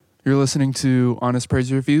You're listening to Honest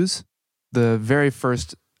Praise Reviews, the very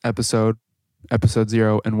first episode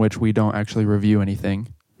 0, in which we don't actually review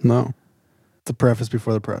anything. No. The preface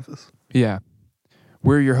before the preface. Yeah.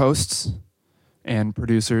 We're your hosts and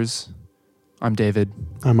producers. I'm David.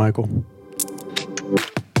 I'm Michael.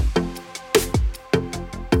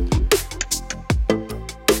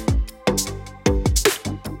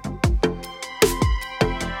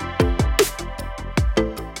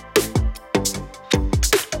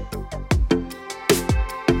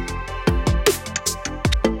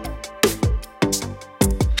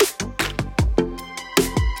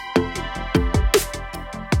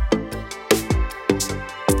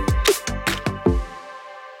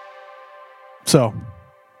 So,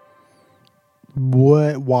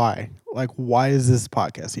 why? Why does this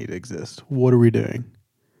podcast need to exist? What are we doing?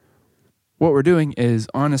 What we're doing is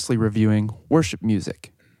honestly reviewing worship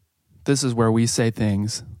music. This is where we say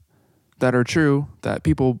things that are true that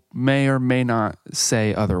people may or may not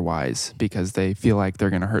say otherwise because they feel like they're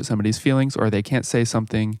going to hurt somebody's feelings, or they can't say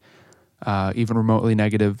something even remotely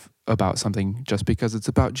negative about something just because it's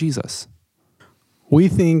about Jesus. We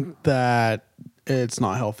think that it's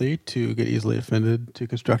not healthy to get easily offended to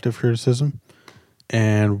constructive criticism,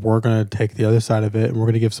 and we're going to take the other side of it, and we're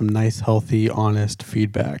going to give some nice, healthy, honest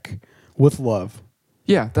feedback with love.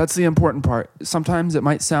 Yeah, that's the important part. Sometimes it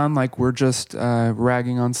might sound like we're just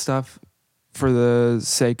ragging on stuff for the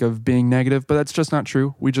sake of being negative, but that's just not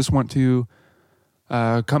true. We just want to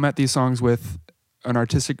come at these songs with an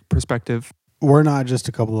artistic perspective. We're not just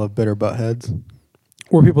a couple of bitter buttheads.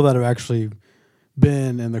 We're people that have actually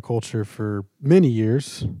been in the culture for many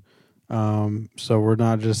years. So we're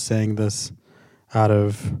not just saying this out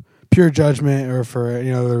of pure judgment or for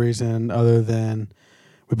any other reason other than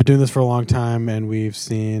we've been doing this for a long time and we've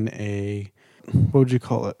seen what would you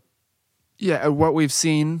call it? Yeah, what we've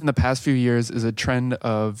seen in the past few years is a trend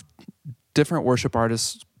of different worship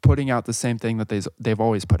artists putting out the same thing that they've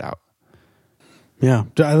always put out. Yeah,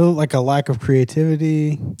 like a lack of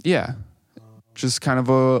creativity. Yeah, just kind of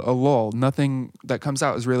a lull. Nothing that comes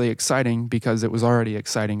out is really exciting because it was already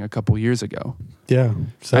exciting a couple years ago. Yeah,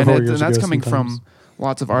 and that's coming from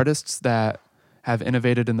lots of artists that have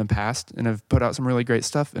innovated in the past and have put out some really great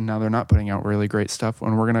stuff, and now they're not putting out really great stuff.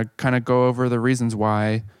 And we're going to kind of go over the reasons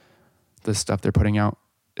why the stuff they're putting out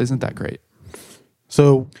isn't that great.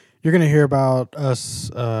 So you're going to hear about us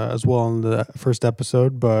as well in the first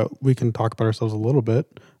episode, but we can talk about ourselves a little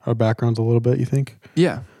bit, our backgrounds a little bit, you think?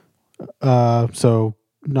 Yeah. So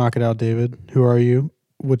knock it out, David. Who are you?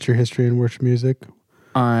 What's your history in worship music?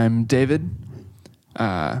 I'm David.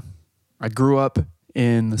 I grew up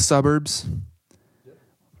in the suburbs,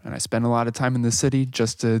 and I spent a lot of time in the city.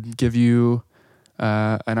 Just to give you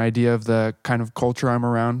an idea of the kind of culture I'm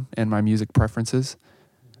around and my music preferences.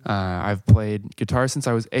 I've played guitar since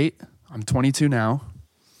I was 8. I'm 22 now.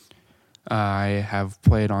 I have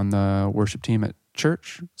played on the worship team at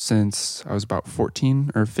church since I was about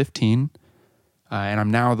 14 or 15. And I'm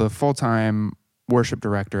now the full-time worship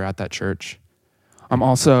director at that church. I'm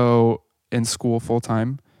also in school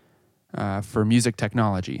full-time for music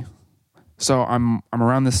technology. So I'm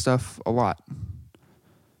around this stuff a lot.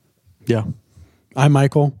 Yeah. I'm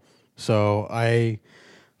Michael. So I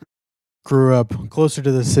grew up closer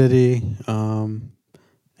to the city, and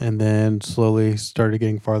then slowly started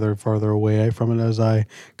getting farther and farther away from it as I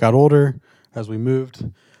got older, as we moved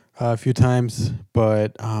a few times,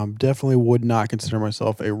 but definitely would not consider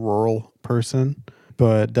myself a rural person,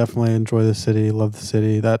 but definitely enjoy the city, love the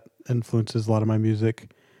city. That influences a lot of my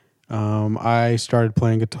music. I started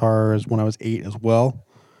playing guitar when I was 8 as well.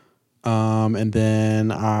 And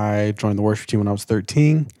then I joined the worship team when I was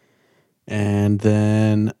 13. And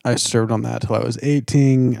then I served on that till I was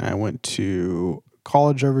 18. I went to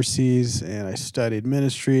college overseas and I studied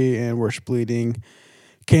ministry and worship leading.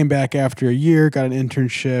 Came back after a year, got an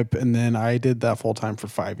internship, and then I did that full time for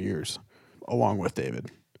 5 years along with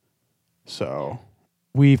David. So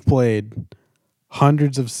we've played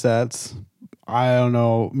hundreds of sets. I don't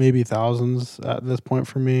know, maybe thousands at this point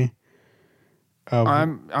for me.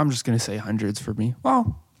 I'm just gonna say hundreds for me.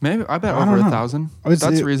 Well, maybe I bet I over don't know. 1,000.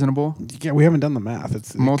 That's reasonable. Yeah, we haven't done the math.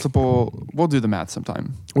 It's Multiple. We'll do the math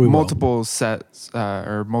sometime. We will. Multiple sets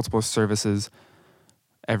or multiple services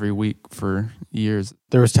every week for years.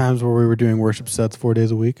 There was times where we were doing worship sets 4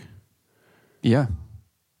 days a week. Yeah,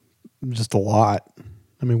 Just a lot.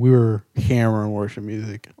 I mean, we were hammering worship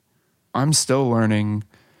music. I'm still learning,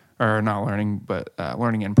 or not learning, but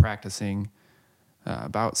learning and practicing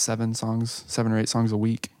about 7 or 8 songs a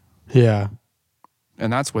week. Yeah.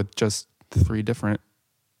 And that's with just 3 different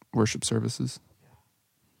worship services.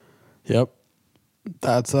 Yep.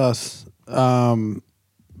 That's us.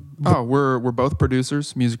 Oh, we're both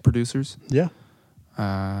producers, music producers. Yeah.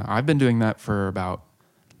 I've been doing that for about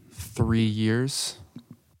 3 years.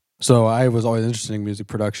 So I was always interested in music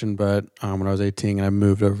production, but when I was 18 and I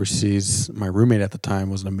moved overseas, my roommate at the time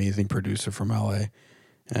was an amazing producer from LA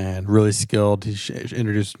and really skilled. He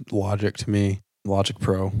introduced Logic to me, Logic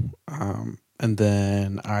Pro. And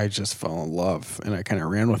then I just fell in love and I kind of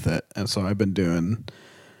ran with it. And so I've been doing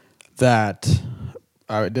that.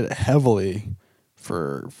 I did it heavily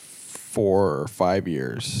for 4 or 5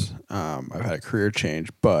 years. I've had a career change,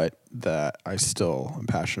 but that I still am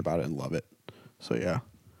passionate about it and love it. So yeah.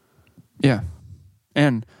 Yeah.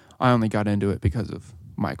 And I only got into it because of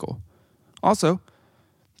Michael. Also,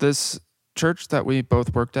 this church that we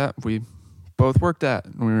both worked at. We're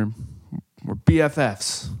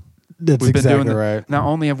BFFs. That's exactly right. Not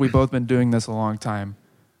only have we both been doing this a long time,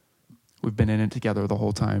 we've been in it together the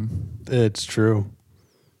whole time. It's true.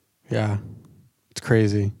 Yeah. It's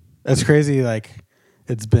crazy. It's crazy. Like,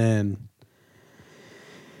 it's been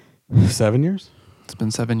 7 years? It's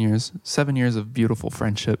been 7 years. 7 years of beautiful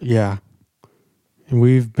friendship. Yeah. And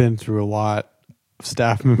we've been through a lot of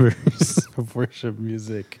staff members of worship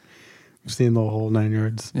music. We've seen the whole 9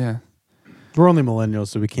 yards. Yeah. We're only millennials,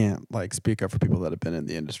 so we can't like speak up for people that have been in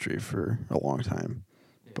the industry for a long time.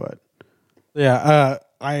 But yeah,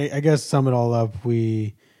 I guess sum it all up,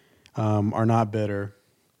 we are not bitter.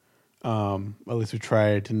 At least we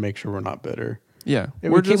try to make sure we're not bitter. Yeah.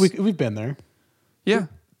 We've been there. Yeah.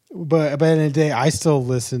 But at the end of the day, I still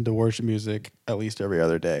listen to worship music at least every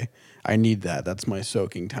other day. I need that. That's my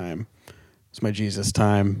soaking time. It's my Jesus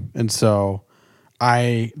time. And so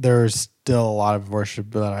there's still a lot of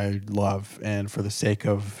worship that I love. And for the sake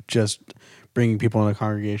of just bringing people in a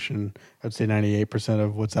congregation, I'd say 98%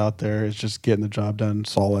 of what's out there is just getting the job done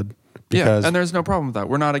solid. Yeah, and there's no problem with that.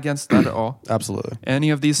 We're not against that at all. Absolutely. Any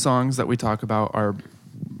of these songs that we talk about are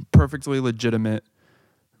perfectly legitimate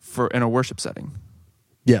in a worship setting.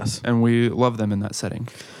 Yes. And we love them in that setting.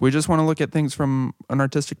 We just want to look at things from an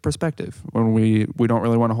artistic perspective when we don't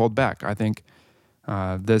really want to hold back. I think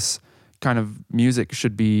this kind of music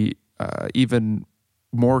should be even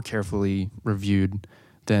more carefully reviewed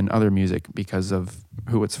than other music because of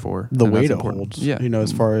who it's for. The weight it holds, yeah.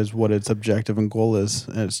 As far as what its objective and goal is,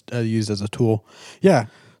 and it's used as a tool. Yeah.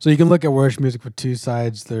 So you can look at worship music with two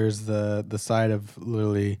sides. There's the side of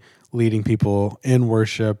literally leading people in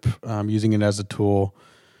worship, using it as a tool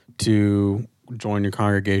to join your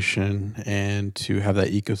congregation and to have that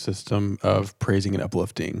ecosystem of praising and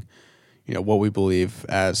uplifting, what we believe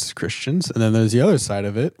as Christians. And then there's the other side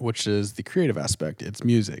of it, which is the creative aspect. It's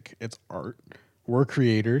music, it's art. We're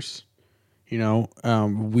creators.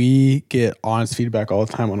 We get honest feedback all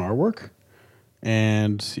the time on our work.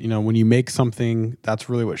 And, when you make something, that's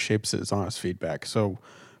really what shapes it is honest feedback. So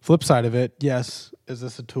flip side of it, yes, is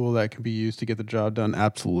this a tool that can be used to get the job done?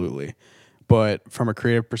 Absolutely. But from a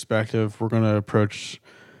creative perspective, we're going to approach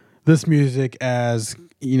this music as,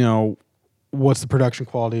 what's the production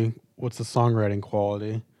quality? What's the songwriting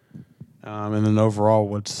quality? And then overall,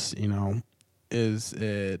 what's, is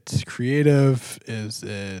it creative? Is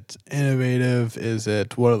it innovative?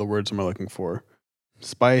 What are the words am I looking for?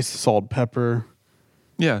 Spice, salt, pepper.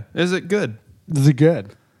 Yeah. Is it good? Is it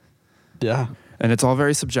good? Yeah. And it's all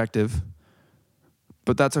very subjective,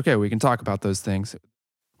 but that's okay. We can talk about those things.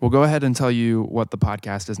 We'll go ahead and tell you what the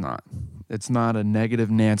podcast is not. It's not a negative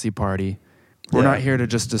Nancy party. We're not here to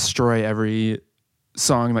just destroy every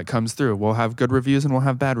song that comes through. We'll have good reviews and we'll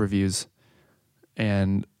have bad reviews.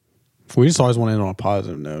 And we just always want to end on a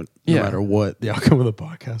positive note, no matter what the outcome of the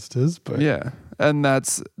podcast is. But yeah, and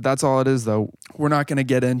that's all it is, though. We're not going to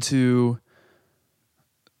get into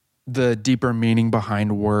the deeper meaning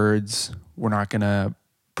behind words. We're not going to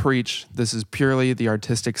preach. This is purely the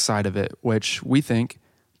artistic side of it, which we think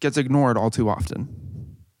gets ignored all too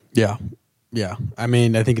often. Yeah. Yeah. I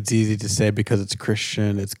mean, I think it's easy to say because it's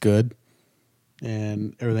Christian, it's good.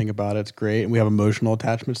 And everything about it's great. And we have emotional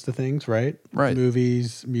attachments to things, right? Right.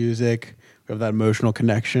 Movies, music. We have that emotional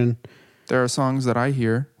connection. There are songs that I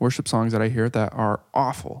hear, worship songs that I hear that are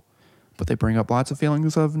awful, but they bring up lots of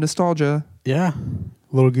feelings of nostalgia. Yeah.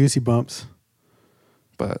 Little goosey bumps.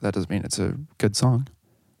 But that doesn't mean it's a good song.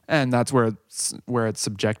 And that's where it's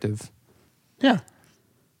subjective. Yeah.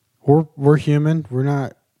 We're human. We're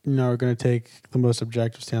not, going to take the most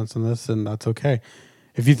objective stance on this, and that's okay.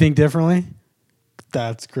 If you think differently,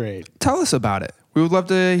 that's great. Tell us about it. We would love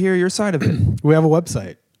to hear your side of it. We have a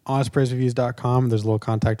website, honestpraisereviews.com. There's a little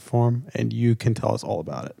contact form, and you can tell us all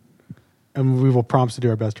about it. And we will promise to do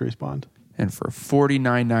our best to respond. And for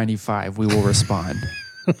 $49.95, we will respond.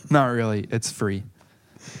 Not really. It's free.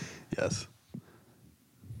 Yes.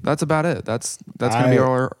 that's about it. That's going to be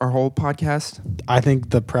our whole podcast. I think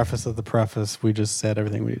the preface of the preface, we just said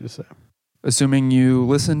everything we need to say. Assuming you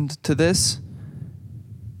listened to this,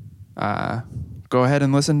 go ahead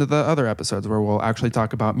and listen to the other episodes where we'll actually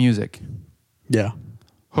talk about music. Yeah.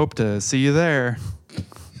 Hope to see you there.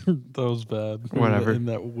 That was bad. Whatever. Isn't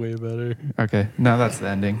that way better? Okay, now that's the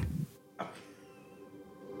ending.